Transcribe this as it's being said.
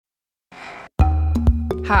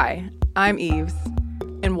Hi, I'm Eves,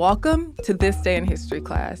 and welcome to This Day in History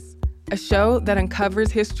class, a show that uncovers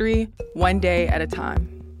history one day at a time.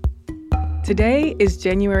 Today is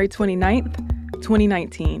January 29th,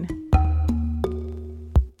 2019.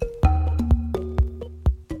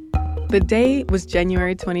 The day was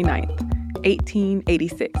January 29th,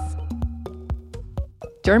 1886.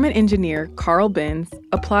 German engineer Karl Benz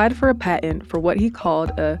applied for a patent for what he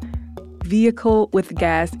called a vehicle with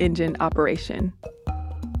gas engine operation.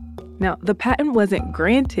 Now, the patent wasn't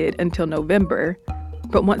granted until November,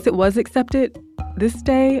 but once it was accepted, this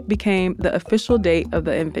day became the official date of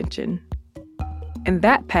the invention. And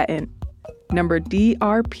that patent, number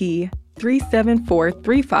DRP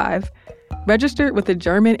 37435, registered with the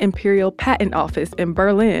German Imperial Patent Office in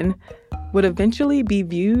Berlin, would eventually be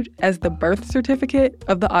viewed as the birth certificate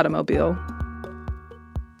of the automobile.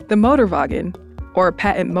 The Motorwagen, or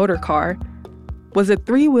patent motor car, was a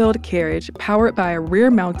three-wheeled carriage powered by a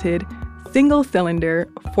rear-mounted, single-cylinder,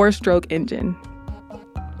 four-stroke engine.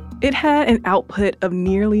 It had an output of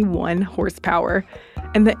nearly 1 horsepower,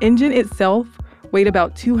 and the engine itself weighed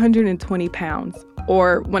about 220 pounds,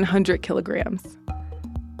 or 100 kilograms.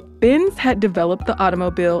 Benz had developed the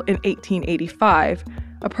automobile in 1885,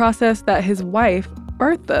 a process that his wife,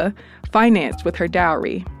 Bertha, financed with her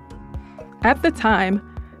dowry. At the time,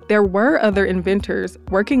 there were other inventors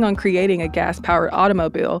working on creating a gas-powered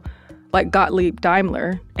automobile, like Gottlieb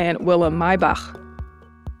Daimler and Willem Maybach.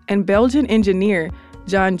 And Belgian engineer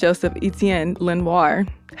Jean-Joseph Etienne Lenoir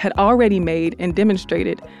had already made and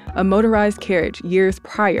demonstrated a motorized carriage years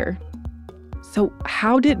prior. So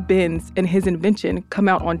how did Benz and his invention come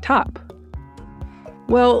out on top?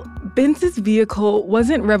 Well, Benz's vehicle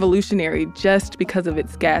wasn't revolutionary just because of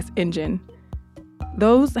its gas engine.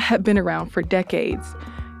 Those had been around for decades,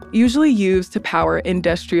 usually used to power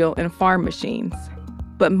industrial and farm machines,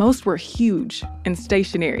 but most were huge and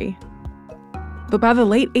stationary. But by the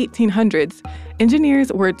late 1800s,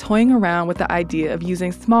 engineers were toying around with the idea of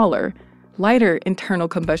using smaller, lighter internal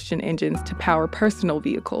combustion engines to power personal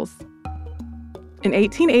vehicles. In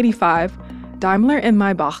 1885, Daimler and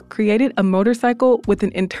Maybach created a motorcycle with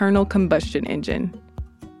an internal combustion engine.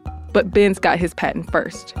 But Benz got his patent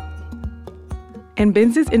first. And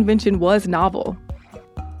Benz's invention was novel.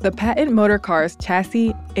 The patent motor car's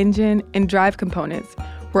chassis, engine, and drive components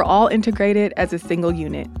were all integrated as a single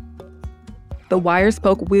unit. The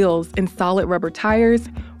wire-spoke wheels and solid rubber tires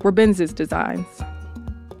were Benz's designs.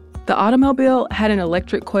 The automobile had an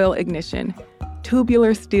electric coil ignition,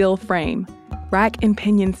 tubular steel frame, rack and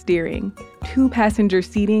pinion steering, 2-passenger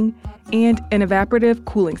seating, and an evaporative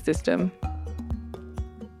cooling system.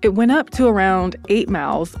 It went up to around 8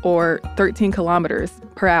 miles or 13 kilometers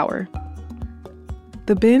per hour.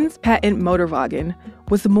 The Benz patent Motorwagen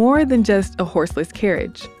was more than just a horseless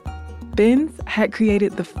carriage. Benz had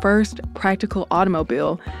created the first practical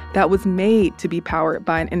automobile that was made to be powered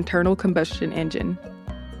by an internal combustion engine.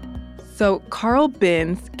 So Karl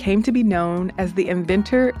Benz came to be known as the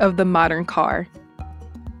inventor of the modern car.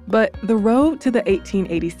 But the road to the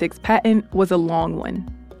 1886 patent was a long one.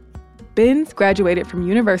 Benz graduated from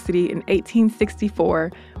university in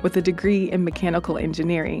 1864 with a degree in mechanical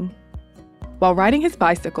engineering. While riding his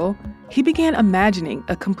bicycle, he began imagining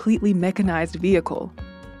a completely mechanized vehicle.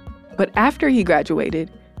 But after he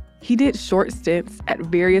graduated, he did short stints at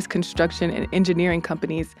various construction and engineering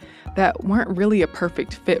companies that weren't really a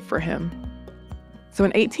perfect fit for him. So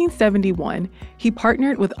in 1871, he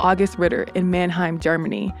partnered with August Ritter in Mannheim,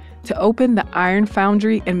 Germany, to open the Iron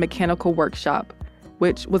Foundry and Mechanical Workshop,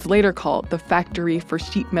 which was later called the Factory for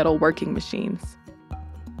Sheet Metal Working Machines.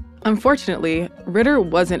 Unfortunately, Ritter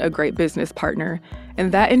wasn't a great business partner,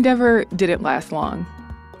 and that endeavor didn't last long.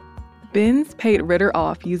 Benz paid Ritter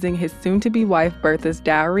off using his soon-to-be wife Bertha's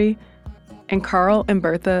dowry, and Karl and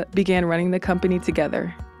Bertha began running the company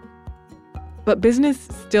together. But business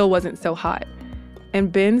still wasn't so hot,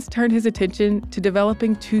 and Benz turned his attention to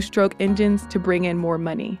developing 2-stroke engines to bring in more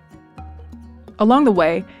money. Along the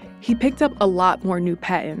way, he picked up a lot more new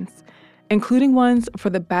patents, including ones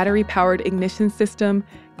for the battery-powered ignition system,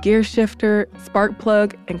 gear shifter, spark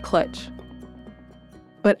plug, and clutch.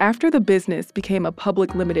 But after the business became a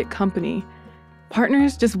public limited company,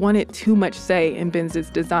 partners just wanted too much say in Benz's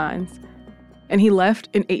designs, and he left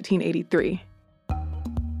in 1883.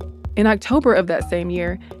 In October of that same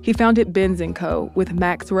year, he founded Benz & Co. with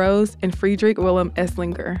Max Rose and Friedrich Wilhelm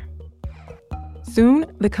Esslinger. Soon,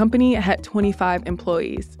 the company had 25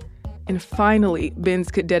 employees, and finally, Benz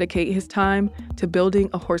could dedicate his time to building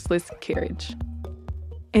a horseless carriage.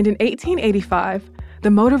 And in 1885, the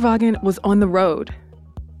Motorwagen was on the road.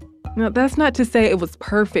 Now, that's not to say it was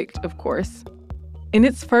perfect, of course. In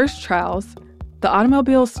its first trials, the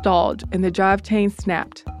automobile stalled and the drive chain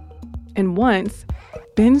snapped. And once,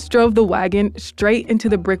 Benz drove the wagon straight into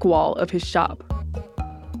the brick wall of his shop.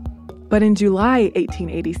 But in July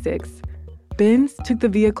 1886, Benz took the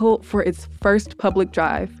vehicle for its first public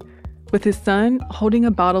drive, with his son holding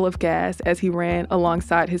a bottle of gas as he ran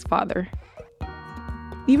alongside his father.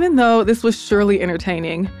 Even though this was surely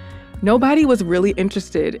entertaining, nobody was really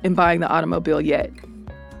interested in buying the automobile yet.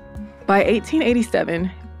 By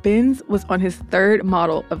 1887, Benz was on his third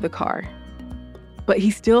model of the car, but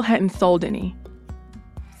he still hadn't sold any.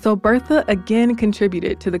 So Bertha again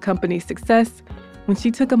contributed to the company's success when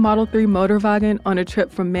she took a Model 3 Motorwagen on a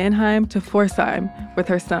trip from Mannheim to Pforzheim with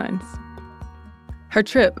her sons. Her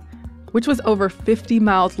trip, which was over 50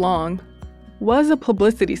 miles long, was a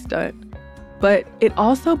publicity stunt, but it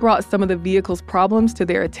also brought some of the vehicle's problems to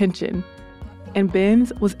their attention, and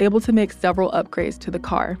Benz was able to make several upgrades to the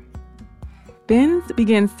car. Benz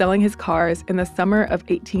began selling his cars in the summer of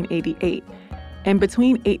 1888, and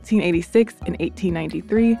between 1886 and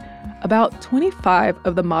 1893, about 25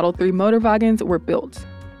 of the Model 3 Motorwagens were built.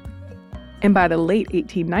 And by the late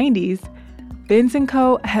 1890s, Benz &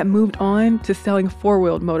 Co. had moved on to selling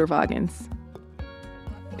four-wheeled Motorwagens.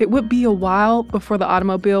 It would be a while before the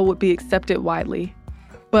automobile would be accepted widely,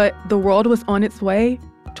 but the world was on its way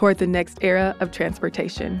toward the next era of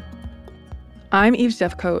transportation. I'm Eve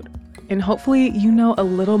Jeffcoat, and hopefully you know a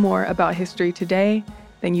little more about history today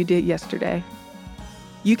than you did yesterday.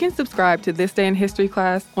 You can subscribe to This Day in History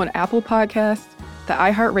class on Apple Podcasts, the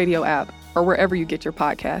iHeartRadio app, or wherever you get your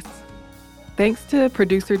podcasts. Thanks to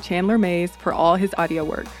producer Chandler Mays for all his audio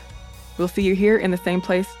work. We'll see you here in the same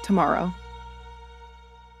place tomorrow.